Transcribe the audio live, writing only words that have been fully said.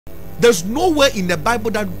There's nowhere in the Bible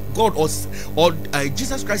that God or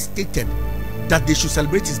Jesus Christ stated that they should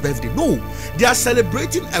celebrate his birthday. No, they are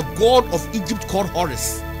celebrating a god of Egypt called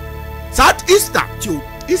Horus. So at Easter,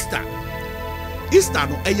 Easter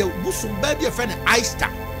no, busum baby a friend Easter,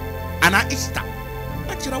 and Easter.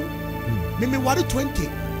 Natural, me worry 20.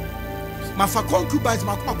 My concubines,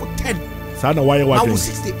 my 10. Sana why I was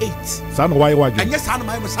 68. Sana why and yes, Sana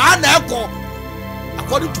my son.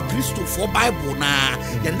 According to Christo for Bible na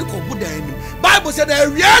ya ne ko buda anim Bible said the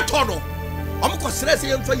real tono am ko sere se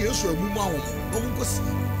yemfa Yesu amumu awon am ko si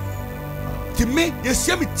ti me ye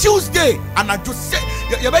see me Tuesday and I just say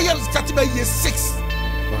ye be ye start be year 6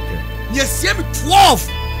 okay ye see me 12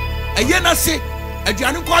 e ye na se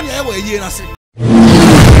aduane ko na ye wa ye na se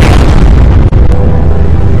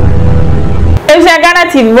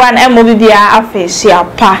Ghana TV1 MOBBA afesia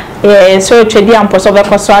pa so twedi amposo be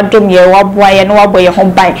koso adom ye waboa no waboye ho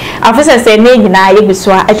ban afese se na nyina ye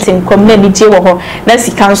biso atinkom na nije wo ho na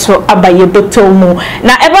sika nso abaye boto mu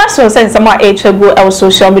na eba so sense ma etwego el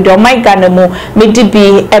social media my Ghana mu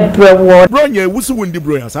medibi ebrewo bronya wusu wundi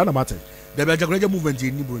bronya sa na mate the Agyapong movement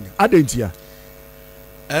ni bronya adentia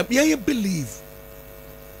ye believe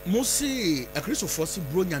Mose a Christopher si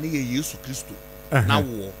bronya na ye Yesu Kristo na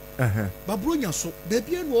wo but bronya so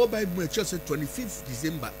baby no Bible church 25th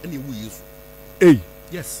December and you use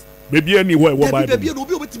yes baby anywhere what Bible baby no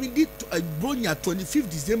be obetimi di bronya 25th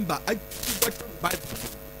December I Bible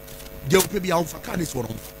dey baby on fakanis one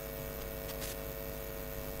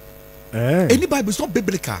any Bible is not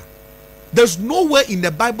biblical. There's nowhere in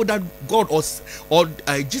the Bible that God or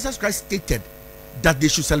Jesus Christ stated that they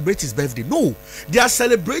should celebrate his birthday. No, they are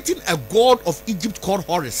celebrating a god of Egypt called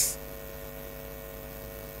Horus.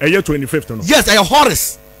 A year 25th, no? Yes, a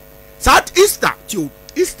Horus. So at Easter,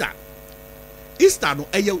 Easter no,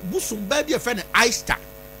 a busum baby a friend Easter,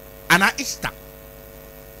 and Easter.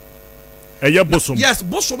 A year busum. Yes,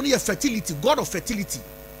 busum is fertility, god of fertility.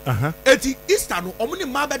 Eti Easter no, omuni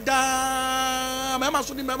mabeda, mama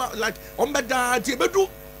so ni mama like ombeda ti bedu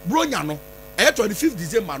bronya no. A 25th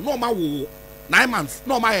December no ma wo 9 months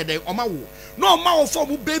no ma yede o ma wo no ma wo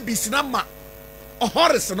form babies na ma a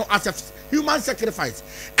Horus no as a human sacrifice.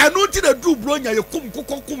 And no ti the do bronya ye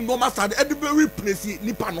kum no ma sad e be replace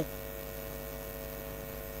nipa no.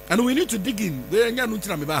 And we need to dig in. We nya no ti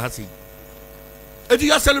na me ba ha sei. If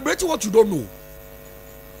you are celebrating what you don't know.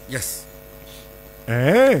 Yes.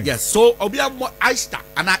 Yes, so Obiamo Easter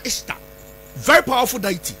and Easter. Very powerful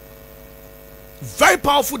deity. Very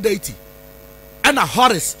powerful deity. And a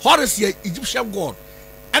Horus. Horus is Egyptian god.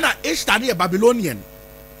 And a Easter is Babylonian.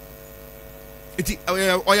 It is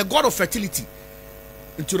or a god of fertility.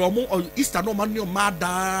 Into the Easter no man no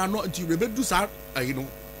mada no into you do that you know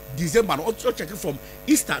December no also check it from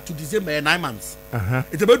Easter to December 9 months.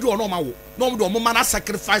 It's a bit do no man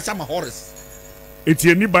sacrifice am Horus. It's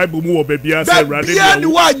any Bible mu baby as a radio. Yeah, the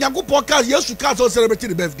one Yago podcast yes to also celebrate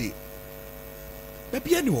the birthday.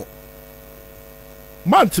 Baby anyone.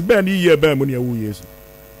 Month ben year ben money a years.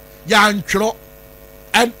 Yankro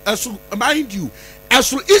and as mind you,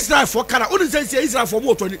 as Israel for Canada, only say Israel for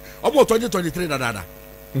more 2023 dada.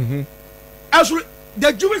 As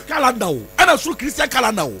the Jewish calendar and as Christian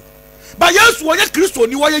calendar. But yes, when you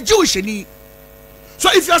Christian, you are a Jewish any. So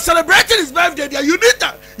if you are celebrating his birthday, you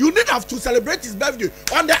need have to celebrate his birthday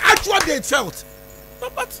on the actual day it felt. No,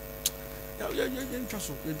 but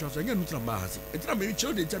interesting. You know what it's not maybe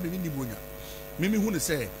children tell me ni bonya. Mimi who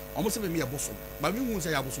say almost me a bosom. But me who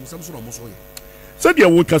say a bosom some sort of almost. Said you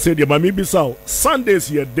won't say the maybe so Sundays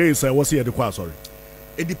your days I was here the class sorry.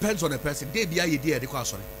 It depends on the person. They be a day the class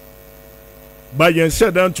sorry. But you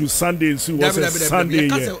said down to Sundays who was Sunday.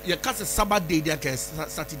 You can't say Sabbath day there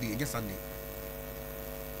Saturday and Sunday.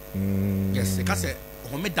 Yes, because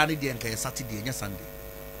home done day and Saturday and Sunday.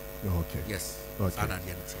 Okay. Yes. Okay.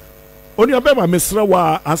 Only a bema Mr.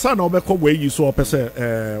 Wa Asana Obeko way you saw person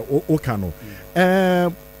Okano.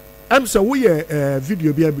 I'm so we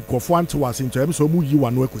video be conform to us in terms of who you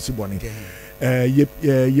and work with Siboni.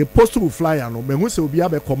 Ye post to flyer no me who say be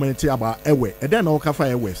able comment about away and then all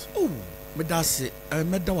cafe west. Oh, me that's it.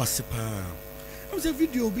 Me that was pa. I was a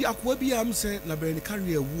video be akwa bi am say la be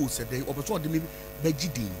carry a wo say dey obeto de me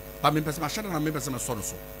begidi ba me person ma shada na me person so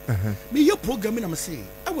so me ye program na me say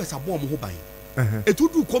I was abom ho ban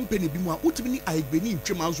etudu company bi mu a utimi ni aigbeni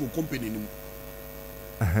ntwem anso company ni mu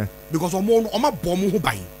because omo bom ho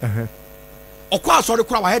ban okwa asori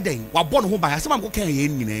kura wa heden wa bon ho ban asema ko kan ye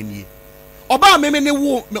nyina ani oba me ne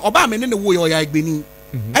wo oba me ne wo ye aigbeni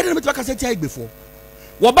I didn't make a say before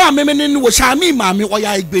oba me ne wo shami ma me oya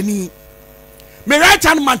aigbeni me right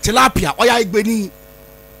hand man tilapia oya igbeni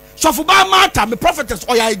so for ba matter me prophetess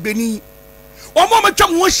oya igbeni Omo me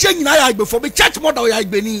twam wo hye nyina ya before be church model ya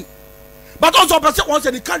igbeni. But also person once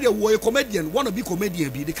they carry a comedian, wanna be comedian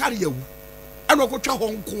be they carry you. And we go twa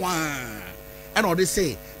hon ko and all they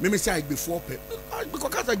say me say I before pe.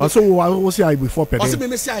 Because I also what say I before pe. Also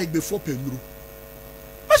me say I before pe nuru.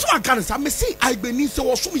 That's what I can say. Me say I igbeni so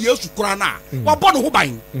wo so yesu kura na. Wa bo no ho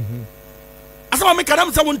ban. Asama me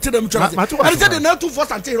kadam say won tell them trust. And say the na two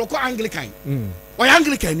first and say roko Anglican. Or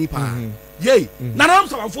Anglican ni pa. Yay. Na na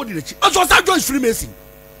am for the chi. Also say join Freemason.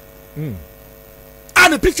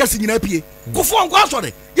 And the pictures in apie kofo anko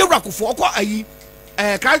asore yewura kofo okọ ayi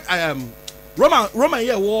Roman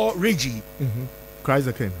here war regi Christ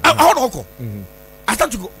the King how do okọ I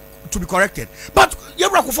start to be corrected but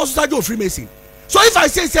yewura kofo so say Freemason. So if I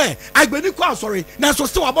say I gbeni ko asore na so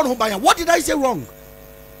still abon ho ban, what did I say wrong?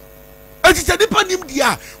 It is a nipa nim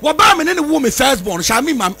dia wo ba me ne wo me firstborn sha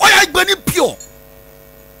me mam I gbeni pure.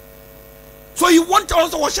 So you want to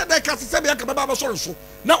also wash that cast say be akaba so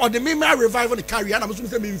now on the memory revival the carry and I'm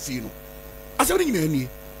supposed to say me feel no I say we any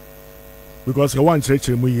because you want church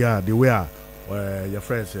mu here the way your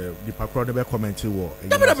friends the pakro dey comment wo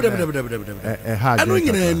I know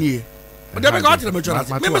you any but they got to the church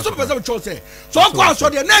me so person church say so kwa so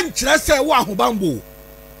dey na nkyere say wo ahobambo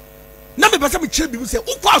na me person me kire bi say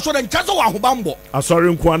wo kwa so dey nkyere so wo ahobambo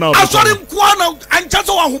asori nkwa na nkyere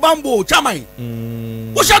so wo ahobambo chaman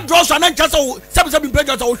wo sha draw so na nkyere so sebi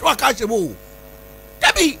preacher so wo hwa ka chebo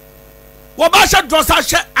Debbie, what Basha draws are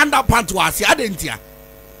underpant was here. I didn't hear.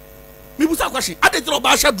 Me was a question. I didn't know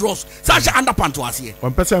Basha draws such underpant was here.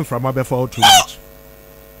 1% from my before too much.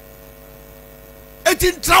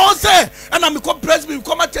 18 trousers, and I'm a compressed me,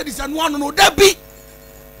 come at this and one no Debbie.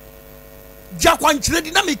 Jaquanchre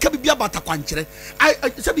did not make a be about a quanchre. I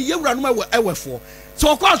said, you run my way for.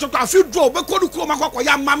 So, of course, I feel draw, but could come a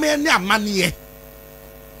young mamma and money.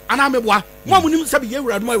 And I'm a boy. They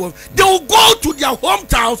will go to their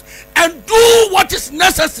hometowns and do what is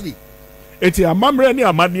necessary. It's a mamre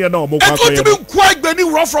near money and no more. And to be quite many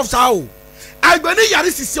rough of Sao. I believe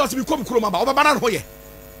Yaris is to become Kuruma over Bananoye.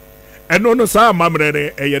 And no, sir, mamre,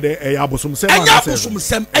 a abosum sem, and Yabosum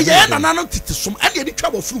sem, a yan and another and any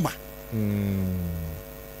trouble fluma.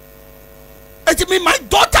 It mean my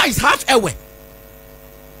daughter is half away.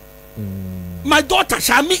 My daughter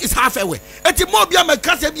Shami is half away. Eti mo bia me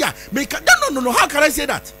kase bia me no how can I say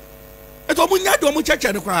that? Eto mo nya do mo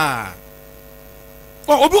cheche ne kwa.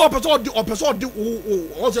 Obi opeso di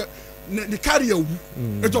o say the carrier wu.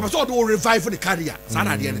 Eto opeso do revive the carrier.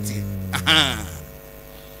 Sana de ene.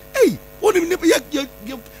 Hey, woni me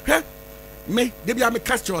me de bia me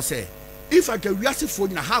cast say if I can wiase for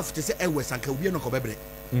na half to say ewes and can we no ko bebre.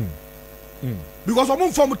 Because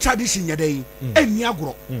we form tradition yedey eni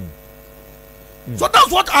agro. So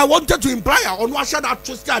that's what I wanted to imply on what said that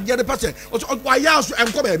twist the other person. Why else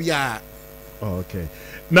and come here? Okay.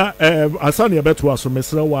 Now, Asani bet was from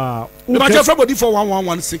Mr. Wa. But your family for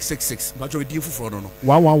 111666. But your deal for no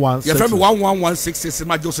 111. Your family 11166.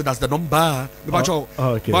 My Joseph, that's the number. But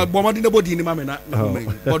okay. But Bomadi nobody in Mamma.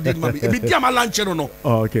 But did Mammy? If you are lunch, no.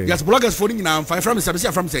 Okay. Yes, bloggers phoning now. 5 from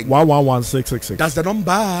Sabia from saying 111666. That's the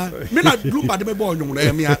number. Me not bloom by the boy.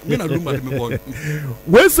 Me not bloom by the boy.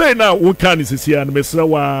 We say now, what can is here and Mr.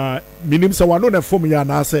 Wa Minim Sawana for me and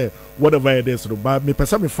I say whatever it is, but me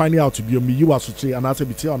person me finding out to be me you are such and I say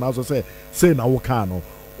be and also say na wokano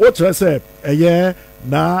what I say a year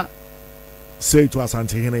na say to us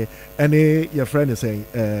Antihene any your friend is saying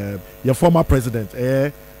your former president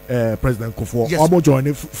President Kufuor almost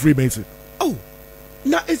joining Freemason. Oh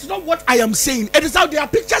no, it's not what I am saying. It is out there.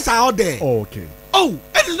 Pictures are out there. Oh, okay. Oh,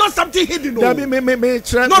 it is not something hidden. No, no,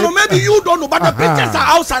 maybe you don't know, but the pictures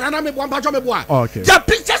are outside. And I'm a one okay. The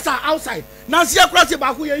pictures are outside. Now, see, ACCROSS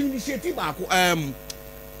initiative,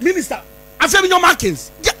 Minister, I feel your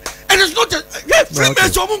markings. Yeah, it is not a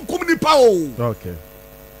Freemason community power. Okay.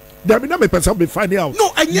 There be no me person be finding out.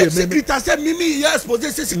 No, and yet secret I said Mimi yes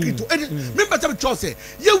possess secret to edit. Remember some choice say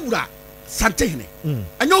you wura santehne.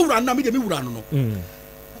 And you wura na me de me wura no.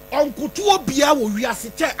 Uncle to bia wo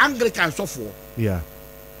wiase che Anglican sofo. Yeah.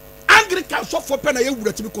 Anglican sofo pe na ye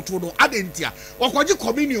wura ti me koto no adentia. Okoje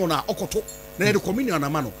communion na okoto na the communion na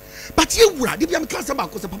ma no. But ye wura de bia me kan se ba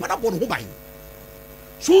ko se papa na bo no ho ban.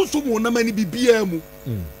 So mo na mani bibia mu.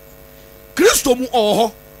 Kristo mu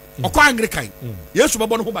oho. Okwa Anglican Yesu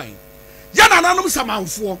babo no ho ban ya nananom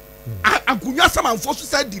samanfo akunwa samanfo so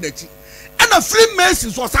sa di nachi and a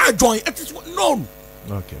Freemasons so sa join it is known.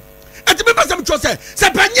 Okay. And the people say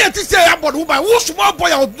panye it say abod ho ban wo small boy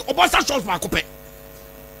obosa shots ba kope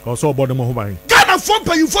also abod mo ho ban Ghana fo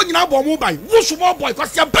pan fo nyina abod mo ban wo small boy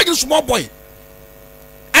cause ya pan small boy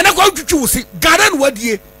and I go twitwi wo si Ghana no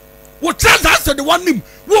wadie What trust the one name?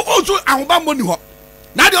 Who also our money?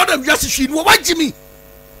 Now the other just she what Jimmy.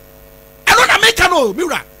 I don't make no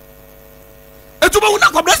Mira. And to me,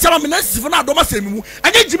 not go bless your ministers for now. Don't say me.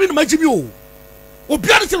 I get Jimmy to my Jimmy. O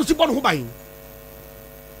be honest with you, who buying.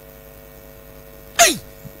 Hey,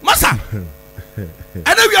 Massa. And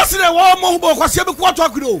then we are saying, "One more because you have a quarter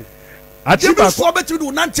kilo." I did not forget to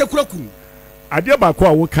do none. Check Roku. I did about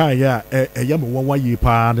what kind ya a young 1 year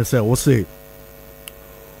pan and say, or say,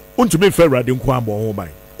 "Want to be fair, I didn't come home by."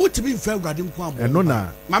 What to be fair, I didn't come. And no, na,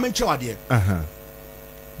 Mamma Chow, dear.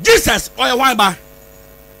 Jesus, or a wine bar.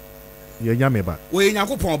 You're yummy back. We ain't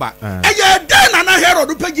go pon back. And you're done, and I heard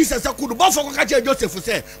of the Jesus. I could both for catch Joseph for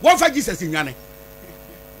say, one for Jesus in Yanni.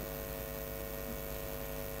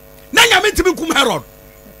 Now you're meant to be come Herod.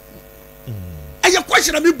 And your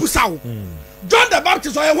question of me, Busau. John the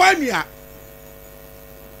Baptist or a wine here.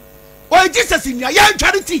 Or Jesus in your young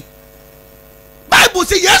charity. Bible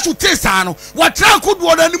say yes to Tessano. What try could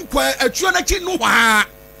one and a trinity no one.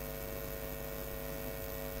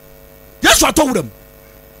 Yes, I told them.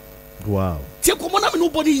 Wow. Take one of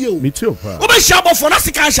nobody you. Me too. Obe shabo for that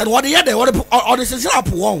situation. What the other or the sister up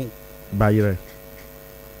one. By your.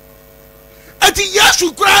 At the yes,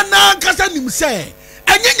 you grana cousin him say.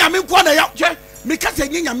 And then I mean, what I have. Because I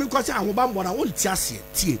mean, because I'm about what I want to say.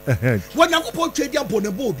 When I go put trade upon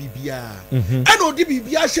a bow, BBA. And all the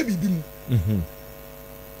BBA should be.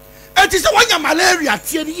 It is a one of malaria,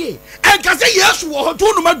 Thierry. And can say yes, you are to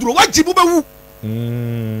no what Jibu.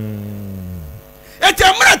 And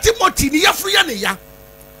tell me Timothy, near Friania.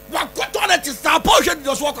 What on it is our portion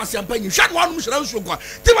does work as champagne. Shut one Michelle Sugar.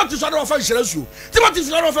 Timothy shall offer Shell. Timothy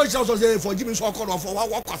shall offer Shell for Jimmy Sokon or for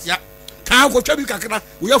what was ya. Can't go Chabicana.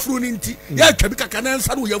 We are flew in tea. Yeah, Chabicana and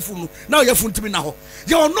San, we are full. Now you're full to me now.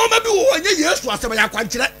 You are no maybe 1 year to us. I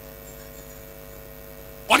can't.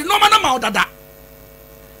 Or the normal amount of that.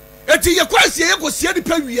 It's your question. You go see the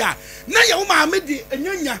Peria. Now your mamma made the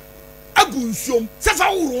Enya Agunsium.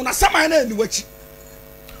 Safa, Samana, and which.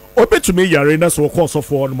 Obe to me, Yarena, so cause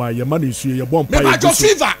of one my money is your bomb.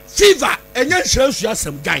 Fever, and then shows you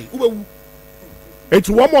some guy. It's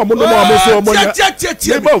one more money.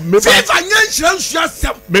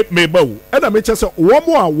 Mebo, and I may just say one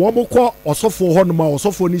more call or so for Honma or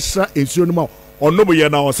so for Nisa is your mouth. Or no, we are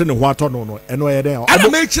now sending water no, and no, I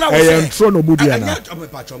make sure I am Trono Budia.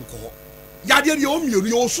 Yadia,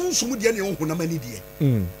 you soon Sumudian, who many dear.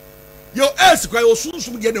 Your ass cry or soon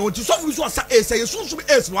to get on to solve with what I say, soon to be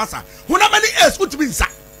ass was who not many ass would be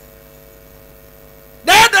sacked.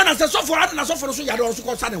 There then as a software and a software, so you also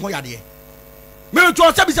concerning what you maybe to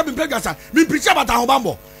us, something Pegasa, me preach about our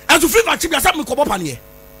bambo, and to feel like you are something company.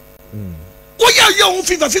 Oh, yeah, you won't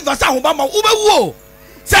feel Sound Bamba, Uber.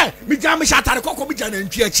 Say, me jam shot at a cocoa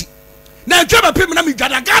and church. Now, German people, me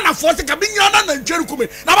got a gun of 40 Cabinian and Jericho.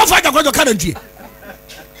 Now, I'll fight a good currency.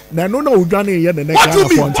 Na no na udane ye ne what do you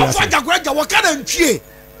mean? Agyapong what kind of chie?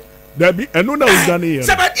 There be no na udane ye.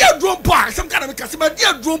 Say my dear drone park, some kind of because my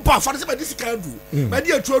dear drone park for say this kind do. My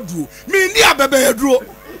dear true do. Me near bebe do.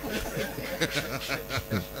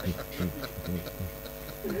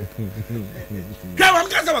 Come on,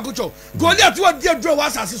 guys, I'm go. Go there to dear drone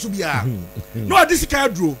was as subia. No this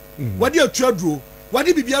kind do. What dear true do. What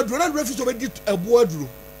did be dear drone and refuse to be a board do.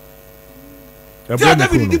 Tell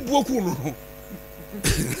them did boku no.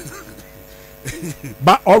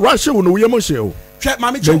 But or Russia will know you must show. Check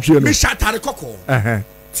Mammy me shot at a cocoa. And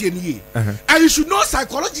you should know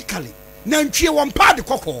psychologically. Nanchi one part the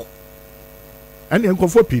cocoa. And then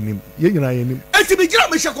for pinning, you know, and to be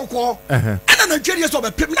given me cocoa. And then a genius of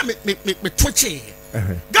a pimp me twitchy.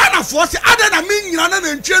 Ghana force other than me,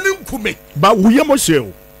 and Jenny Kume. But we must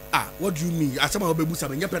show. Ah, what do you mean? I somehow be Busa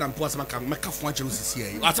and Yapen and Posma can make a function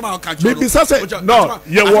here. I somehow can't. Maybe Sase. No,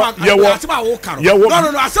 you walk. No, I somehow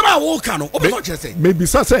walk. Maybe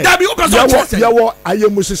Sase. Yawo, I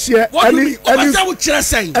am Musia.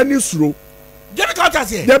 Any through. Get a cut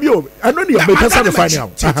here. Debut, I don't need a better find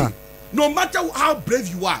out. No matter how brave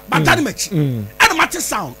you are, but that much. And matter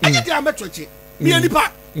sound. And yet, I'm a metric. Me and the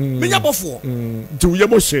part. Me before. Do you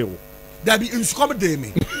must show? There be in Scotland,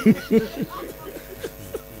 me.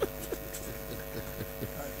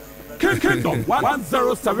 Kingdom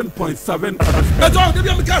 107.7. That's all the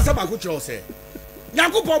young guys about what you say.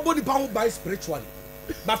 Yanko body pound by spiritually,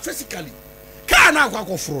 but physically. Can't I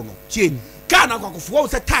go for no? Jane, can't I go for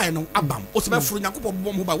what's a time on Abam? What's my friend Yanko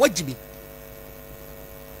bomb by what Jimmy?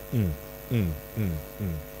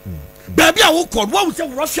 Baby, I will call what was a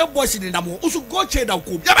Russian boys in the Namo, also go check out.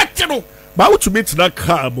 Yabatino. But what to meet that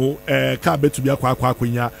car, car bet to be a quack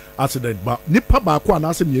accident, but Nipa Bakwan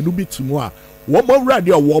asked me a new bit to more. One more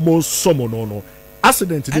radio, one more summon no.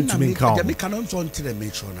 accident didn't mean count. I make an answer to the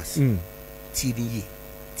mentioners. TDE,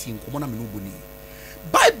 Team Comona Minubuni.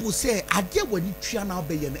 Bible say, I dare when you try now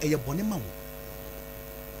be an air bonimam.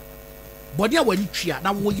 Bodia when you try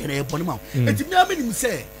now, we are a bonimam. And to me,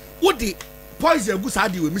 say, what the poison goose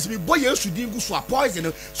idea with Miss Boy, should you go swap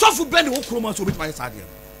poison? So for Benny Okroma to be my side.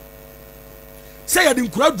 Say, I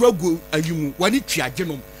didn't crowd drug you when you try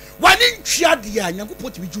genome. When you try the young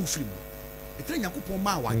put me too free. It's a young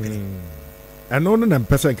ma. And no one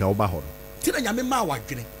person can overhaul. Tell a young ma.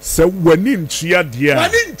 So when in chia dear.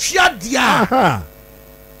 When in chia dear.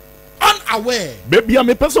 Unaware. Baby, I'm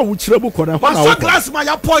a person who trouble corner. My glass, my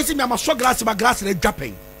poison, my so glass, my glass, and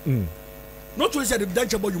Agyapong. Not to say the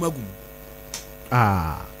danger boy you magum.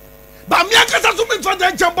 But me, I can't assume for the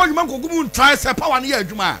danger boy you magum try a power near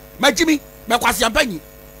Juma. My Jimmy, my Quasia Penny.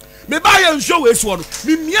 Me buy and show us one.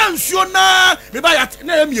 Me and Shona, me buy at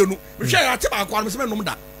name you. We share a tobacco, Miss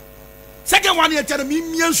Menumda. Second one, you tell me,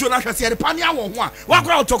 me and Shona, I said, Pania one. What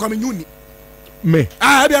crowd talk on me? Me,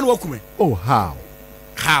 I have been welcome. Oh, how?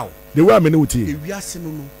 How? The way I'm in Uti. We are saying,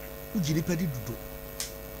 no, GhPage do.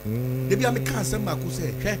 Maybe I'm a cancer, Marcus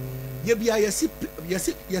said,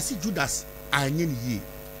 yes, Judas, I knew ye.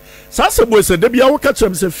 Sasa boy said, Debbie, I will catch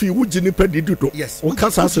him, say, GhPage do. Yes, what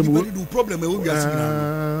can Sasa do problem?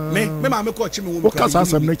 Me, mamma, coach him, what can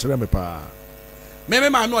Sasa nature, me pa? Me,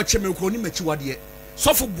 mamma, no, chimney, call him, Mechuadi.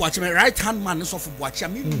 Suffer watching my right hand man, suffer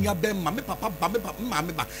watching me, your bem, mamma, papa,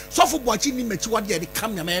 mamma, suffer watching him, Mechuadi, the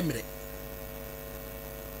come your memory.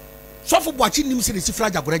 So for watching him say the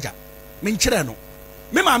Agyapong, Mincherano.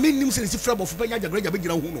 Mema mean him say the Agyapong for Agyapong, Big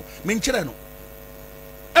Huno, Mincherano.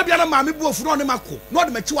 Ebiana Mammy Bo for Mako,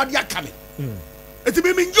 not the Mechuadia coming. It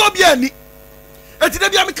may mean Jobiani. It may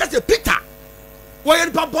be a Micas Peter. Why in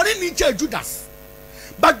Paponi need Judas?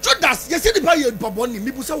 But Judas, yes, the buyer in Paponi,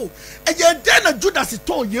 Mibuso, and yet then Judas is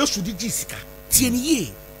told yes to the Jessica.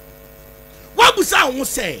 Tieni. What was I won't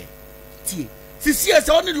say? T. This year's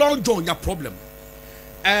only long John, your problem.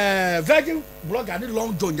 Virgin blogger need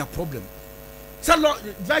long John your problem. So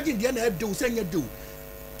Virgin the end do saying you do.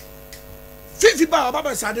 50 bar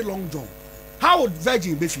Baba said long John. How would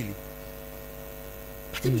Virgin be feeling?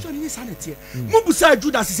 But it was only sanity. Mubusa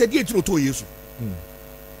Judas said ye to 2 years.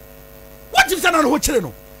 What is an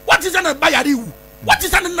hotel? What is an bayari? What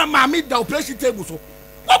is an mammy the operation table so?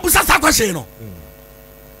 What was that question?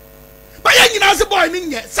 But you know, the boy,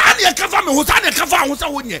 Sanya Kafam, who Sanya Kafam was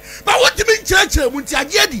a winner. But what do you mean, church, when you are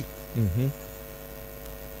Yedi?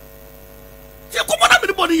 You come on,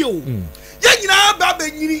 everybody, you. You know,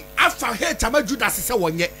 Baby, after her, Tama Judas is a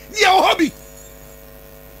 1 year. Your hobby.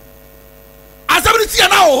 As I will see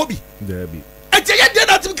an hour hobby. There be. And you did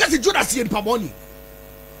not because Judas in Pamoni.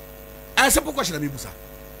 And some question of Mibusa.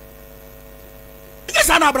 Yes,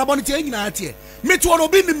 I'm Abraboni taking out here. Me to one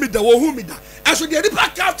obey me the Wohumida. As we get the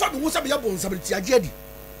back after the Musa Bones of the Jedi.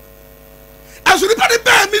 As we put it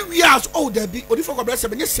by me, we ask, oh, there be, or if I bless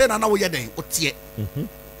him, yes, send an hour day, or tear.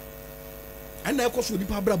 And of course, with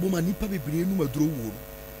the Pabra and Nipa be bringing a draw wood.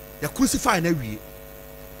 They're crucifying every year.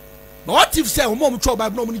 But what if say, Mom trouble by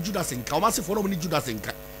no money Judas and Kamasi for no money Judas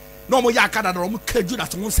and no more Yakada or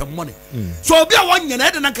Judas wants some money. So be a 1 year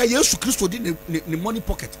and I can use to Christo in the money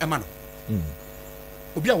pocket, a man.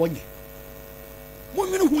 Be a 1 year.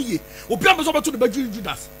 1 minute who ye, or be over to the Baji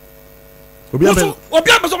Judas. Or be over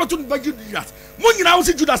to the Baji Judas. Money now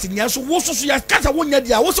see Judas in yes, so was so yes, Cassa 1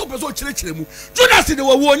 year, also person church him. Judas in the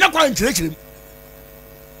war, not quite church him.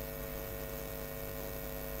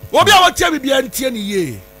 What be our tell me be any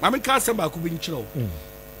ye? Mammy can't send back in chill.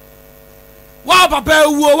 Wow, Papa,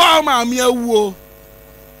 wow, mammy, woo.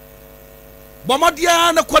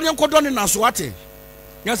 Bomadiana, Quadian Cordon in Aswati.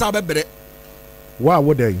 Yes, I'll be. Wow,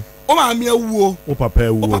 what day? Oh, mammy, woo. Oh,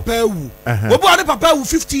 Papa, woo. Papa, woo. Oh, Papa, woo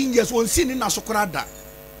 15 years won't see in Agradaa.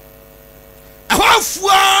 A half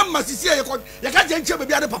must see you can't tell me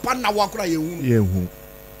the papa now walk right. You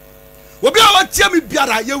will be our Timmy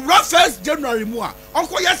Biara, you run 1st January more.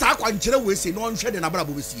 Uncle, yes, I can't tell we say no one shed in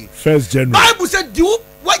Abrabu. 1st January. Bible said, do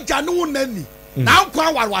what Janu Nanny. Now,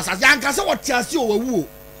 Kwa was as young as what tells you a woo.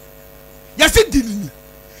 Yes, it didn't.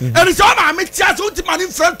 And it's all I make chance to money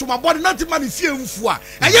in front to my body, not money fear for.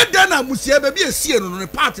 And yet, then I must have be a seer on a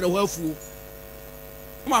part of the well fool.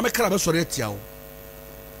 Mamma Crabbe Soretio.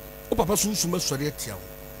 Oh, Papa soon Soretio.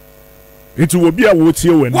 It will be a wood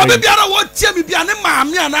you and what be a what tell me be an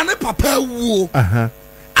mammy and a papa woo.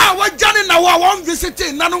 I was Johnny now. I won't visit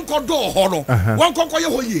none called door horror. One conquer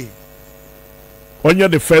your ye. On your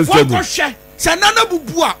the 1st January. Sanana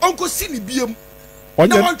Bubua, Uncle Sini Bium. On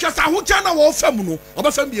your one just a who channel or feminine or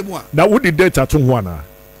a family. Now, what did date at Wana?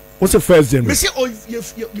 What's the 1st January?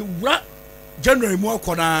 You rat January more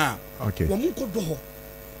corner. Okay. Woman could do.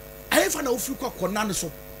 I have an ofu kɔnane so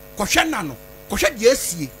kɔhwɛ nano kɔhwɛ de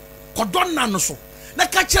asie kɔdɔ nano so na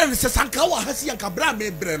ka kyerɛ ne sɛ sanka wa hasi anka bra me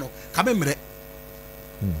bre no ka me mre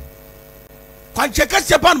kwanche ka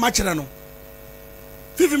sepa no ma kyerɛ no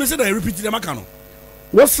fifi me say na repeat dem aka no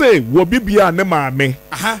what say wo bibia ne maame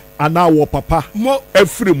ana wo papa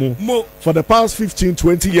afiri mu for the past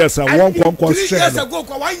 15-20 years and one kon share 3 years ago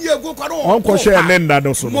 1 year ago no one kon share ne nda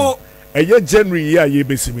no so no eye January year ye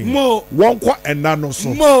besimi one ko enna no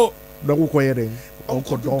so na wo koye den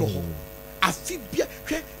onko do afibia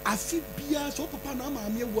so papa na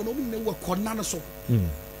maame wo no me wo konna no so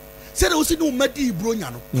say na wo si no madi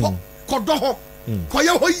ibronya no kodo ho koye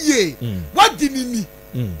ho ye what dinini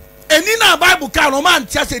eni na Bible can no man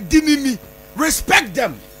say dinini respect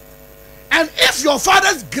them, and if your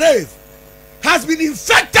father's grave has been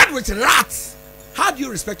infected with rats, how do you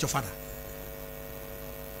respect your father?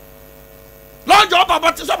 Long job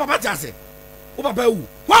papa so papa say o papa wu.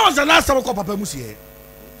 When was the last time ko papa musie?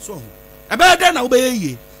 So e be dey na obey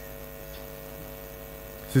ye.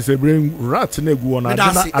 Say bring rat na gu on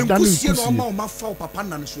adani no ma fa papa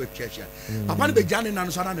na so atwahia. Papa ne be jane na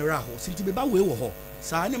so na ne ra ho. Sinti be ba we wo ho.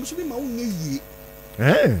 Sa na so be ma wonye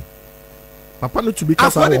yie. Papa no to be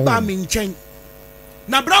kasa wo. Akwani ba me nchen.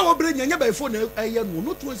 Na bra wo bre nyanya ba phone eye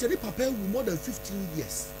no to say papa wu more than 15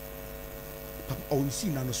 years. Papa o see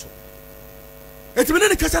na no so. Eti me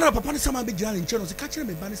ne kasa na papa ne sama be jira ne nchen no se ka kire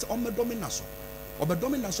me ba ne se o me domina so. O be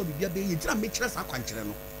domina so bibia be ye jira me kire sa kwankire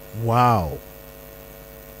no. Wow.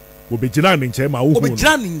 Obejina ne nchen ma wo hu.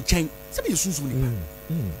 Obejina ne nchen. Se be susu ni pa.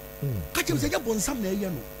 Ka kire se ya bonsam na eye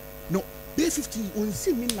no. No, be 15 on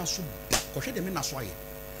see me na so da. Ko hwe de me na so aye.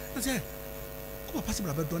 Na say ko papa se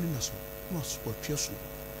bra be doni na so. No so ko twa so.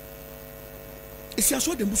 Esi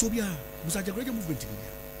aso de mbuso bia, mbusa Agyapong movement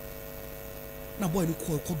bia. Na boy ni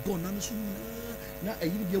ko do na so na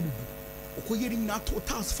ayiri bia bubu. Okoyeri na to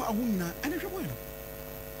task fa ho nyina. Ene hwe boy no.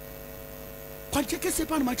 Kwanche kese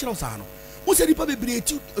pa na ma kire osa no. Wo se dipa bebre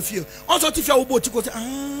eti afie. Onso ti fia wo bo ti ko se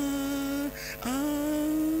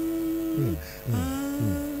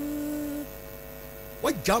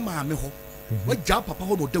what jama me ho what ja papa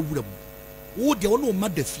ho no da wura mu wo de ono ma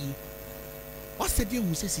da fi what said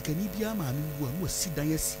you say sikani bia ma me wu am wasi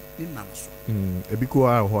dan asi ni na so ebi ko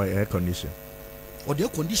a ho air condition or the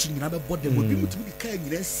condition nyina be body mo bi mutumi di ka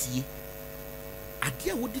nyina sie ade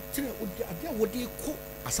a wo di tere ade a wo di ko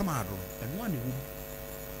asama ado eno ane wo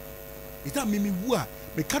ita mimi wu a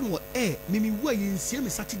me ka no mimi wu a yensie me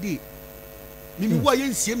Saturday mimi wu a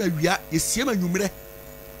yensie me awia yesie me nwumre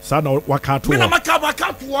sana wakato me na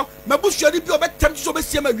makato mabusuani bi obetem so be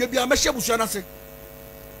sie ma wie bia me hye busuana se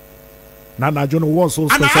na najo no what's so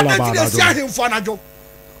special about Anajo?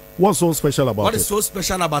 What's so special about what is so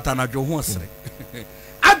special about Anajo ho sere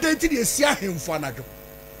identity dey sia hemfo Anajo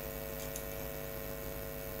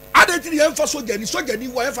identity dey emfa soja ni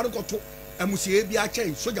wo emfa nkoto amusie bi a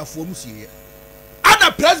chen soja fo amusie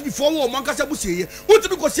ana press before wo man kasa amusie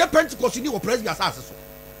utimi ko sie Pentecost ni wo press bi asase so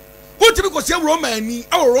utimi ko sie Roman ni e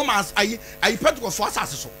wo Romans ayi Pentecost so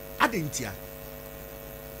asase so adentia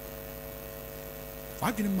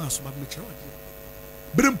fagini maso ba me kire wade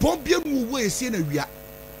brempon bia mu wo esie na wia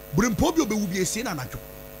brempon bi obewu bi esie na Anajo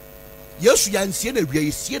Yesu ya nsie na wia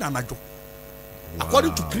esie na Anajo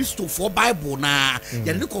according to Christo for Bible na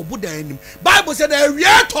ya ne ko boda anim Bible say na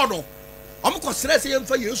wia to no omko sere se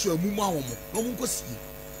yemfa Yesu amumu ahomo no munko sie.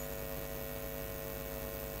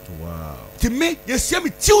 Wow. To me yesie me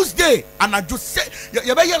Tuesday Anajo say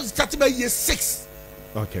ye be ye start by year 6.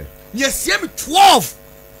 Okay. Yesie me 12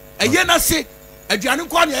 eye na se aduane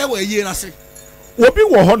ko na ye wa eye na se obi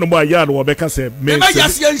wo ho no ma ya no obeka se me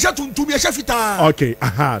yasi enhye tuntum ye hye fita. Okay,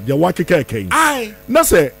 de wakeka kai ai na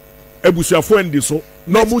se ebusuafo ndi so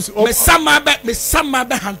no me sama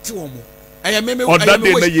be hante wo mo eye me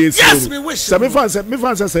yes me wish se me fan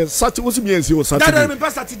se Saturday wo si me ensi o Saturday that me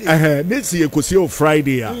pass Saturday ne si ekosi o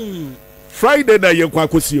Friday a Friday na ye kwa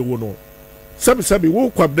kosi wo no sabi wo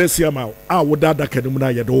kwa bresia ma a wo dada kanum na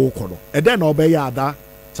ye do wo kono e den na obe ya ada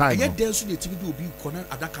time ye den so de tibi do obi kono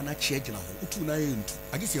adaka na chia gina ho utu na ye ntu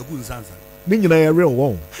agisi ye gu nzanza ni nyina ye real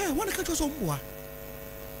won won ka cho so mboa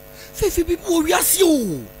fi bi mo wiase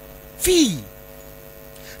o fi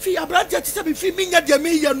abrante ti sabi fi minya de me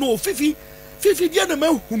ye no fi de na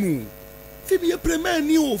mahunu fi bi ye premier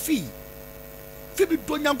ni o fi bi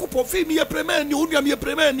do nyankopɔ fi mi ye premier ni o nua mi ye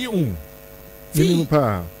premier ni o fi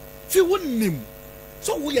pa fi wonim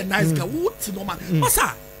so wo ye nice ka wo ti no ma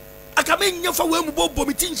masa aka me nya fa wo mu bobo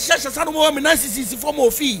mi tin hye sa no mo me na sisi fo mo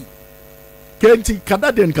fi kenti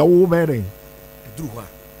kadaden ka wo mere duru ha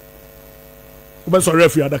wo be so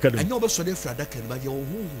refi adaka dem anya wo be so refi adaka dem ba ye wo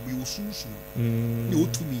hu mi wo sunsun ni o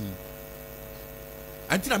tumi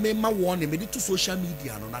until I made my warning me to social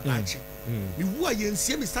media no na dachi me wu a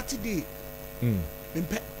yensie me Saturday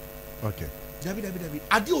mpe okay dabi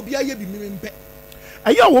ade obi aye bi me mpe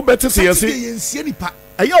ayo wo better say yes yensie nipa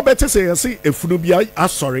ayo better say yes efunu bia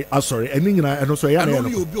asori eni nyina eno so ya na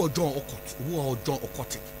no obi ojon okot obu ojon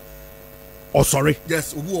okot oh sorry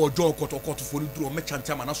yes obu ojon okot for duro me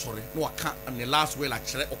chanta ma na sorry no aka and the last way la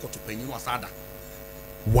kire okot panyin no asada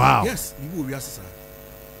wow yes you go wiase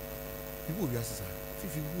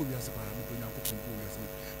fifi go wiase ba me donya okot go wiase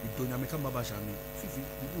me donya me kan baba sha me fifi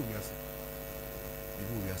you go wiase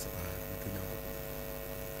ba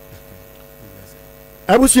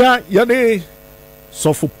Abusia yane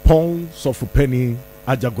sofu penny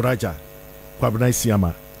Agyagurajah kwabna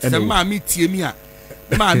siama se ma mi tie mi a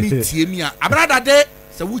Agradaa de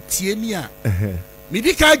se wo tie mi a mi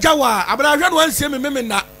di ka agya wa Agradaa hwe no ansie me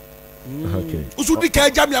na okay usu di ka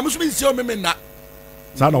agya mi a musu mi nsie me na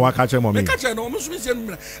sa na wa ka che mo me ka che no musu mi nsie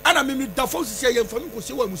me na ana me da fo sie ye mfa mi ko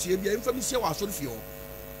sie wa musie bia mfa mi sie wa asori fie o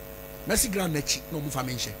Messi grand nachi no mu fa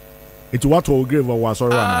me nhye into what will give was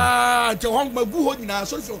sorry na je hon ma gu ho nyina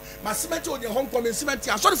sorry for ma cement o de hon ko me cement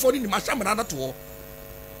a sorry for ni ma sha mena na to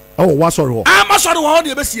oh what sorry ho ma sorry ho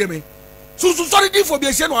de be sie me so sorry di for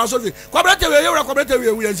be sie no sorry kwabrete we yewra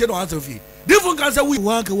kwabrete we sie no answer fi di fun kan say we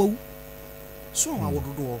wan ka wawu so wa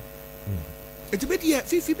wododo eti be die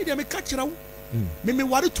fi be de me ka kira wo me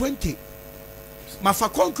ware 20 ma fa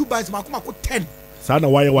concubines ma ko 10 sa na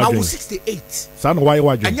why wa 68 sa na why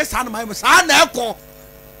wa anya sa na ma sa na ekọ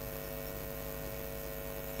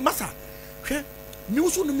masa hwe mi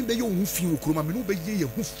uso no mi be ye ohun fin okuroma me no be ye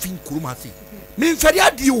ohun fin kuroma ase me mferi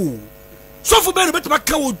ade o so fu be betema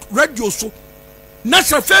ka o radio so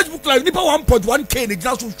national Facebook live nipa 1.1k ne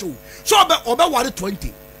gra so show so obe ware 20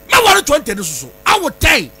 me ware 20 ne so I will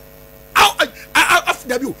 10 I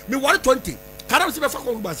after you me ware 20 kana se be fa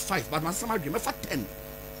ko ba 5 but man sama dwe me fa 10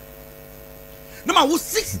 na ma wo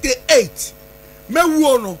 68 me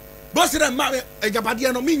wo no bo se na ma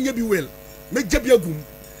ejabade no me nya bi well me gya bi agum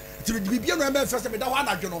ti bi bia no me fese me da ho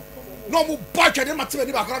anadwo no mo ba twede ma tebe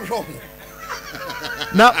ni ba kra hwe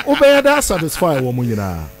na obey that satisfy wo mu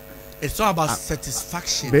nyina it's all about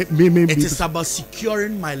satisfaction it is about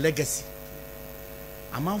securing my legacy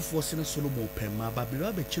amount for sin Solomon pema ba bi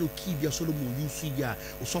ba kire ki bia Solomon use ya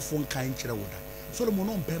osofo nkan kire woda Solomon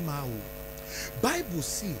no pema o Bible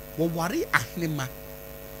say wo ware ahenema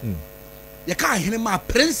ye ka ahenema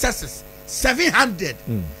princesses 700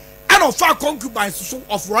 and of our concubines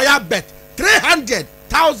of royal birth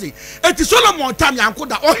 300,000. It is Solomon time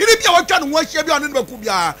yankoda. Oh, he be a watch and watch every on the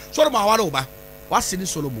Kubia. Solomon Waroba. What's in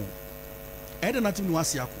Solomon? I don't know to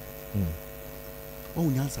was Yaku. Oh,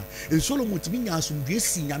 Yansa. And Solomon to me as some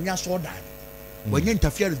dressing Yamia saw that. When you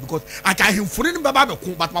interfere because I can't him for any Baba,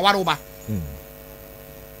 but my Waroba.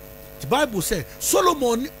 The Bible says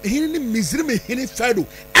Solomon he misery he Pharaoh.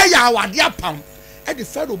 Aya Agyapong. And the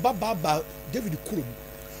Pharaoh Baba David Kurum.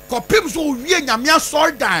 Kopim so wie nyamia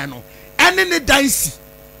sor dan no ene ne dansi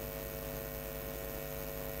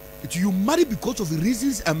you marry because of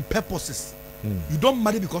reasons and purposes you don't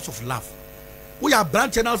marry because of love we are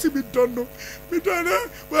branch and see me don't know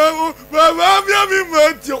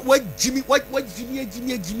what Jimmy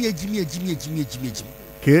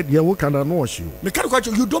kid yeah what can I know you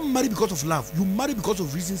you don't marry because of love you marry because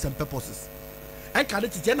of reasons and purposes I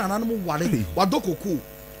can't tell na nanu wale wadokoko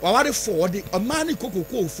waware for the a man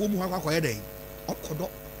kokoko fo mu akwa yeden okodo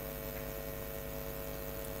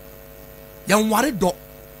yan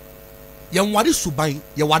ware suban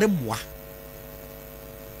ye ware moa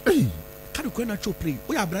kan ko na cho play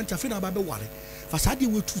o ya branch afi na ba be ware fa sade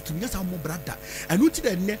we tutu nya sa mo brada anu ti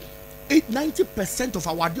de ne 90% of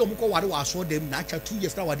our dey omko ware wa so dem na acha 2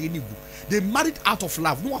 years na wade ni gu they married out of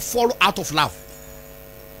love no follow out of love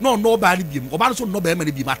no ba ni biem oba so no ba ma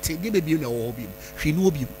ni biem ate de be biem na o biem hwe no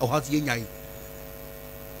biem o has ye nyai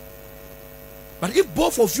but if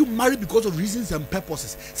both of you marry because of reasons and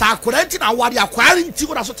purposes sa akorenti na wade akwari nti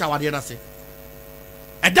ko da so cha wade na se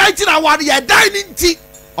edai ti na wade ya dai ni nti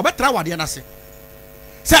obetra wade na se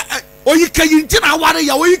se oyikayi nti na wade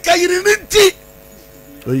ya oyikayi ni nti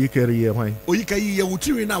oyikari ye hwan oyikayi ye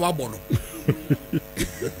wutiri na wa bono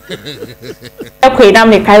ekwe na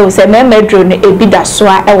mekai wo se memedro ne ebida so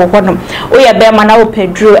a ewo honom oye be ma na wo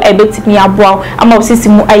pedro ebetimi aboa ama osisi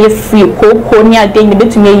mu aye free koko ni ade ni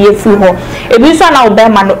betimi aye free ho ebi so na wo be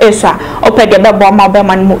ma no eso a opede be bo ma be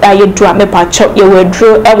ma mu aye dru me pa cho ye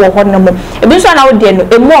wedro ewo honom ebi so na wo de no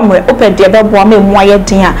emu omre opede be bo ma emu aye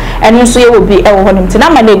din a eno so ye wo bi ewo honom ti na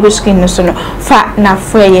ma na egu skin no so no fa na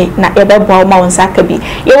freye na ye be bo ma won saka bi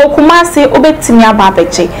ye wo kuma se obetimi aba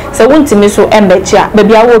abeche se wontimi so so embeja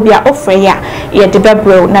baby a wo bia ofre ya ye de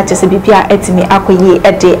bebro na chese bibia etimi akoyi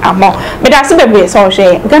ede amo me da se bebre so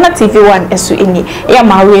hwe Ghana TV1 esu eni e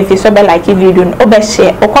ma we fi so be like video no obe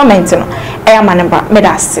share o comment no e ma namba me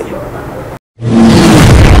da se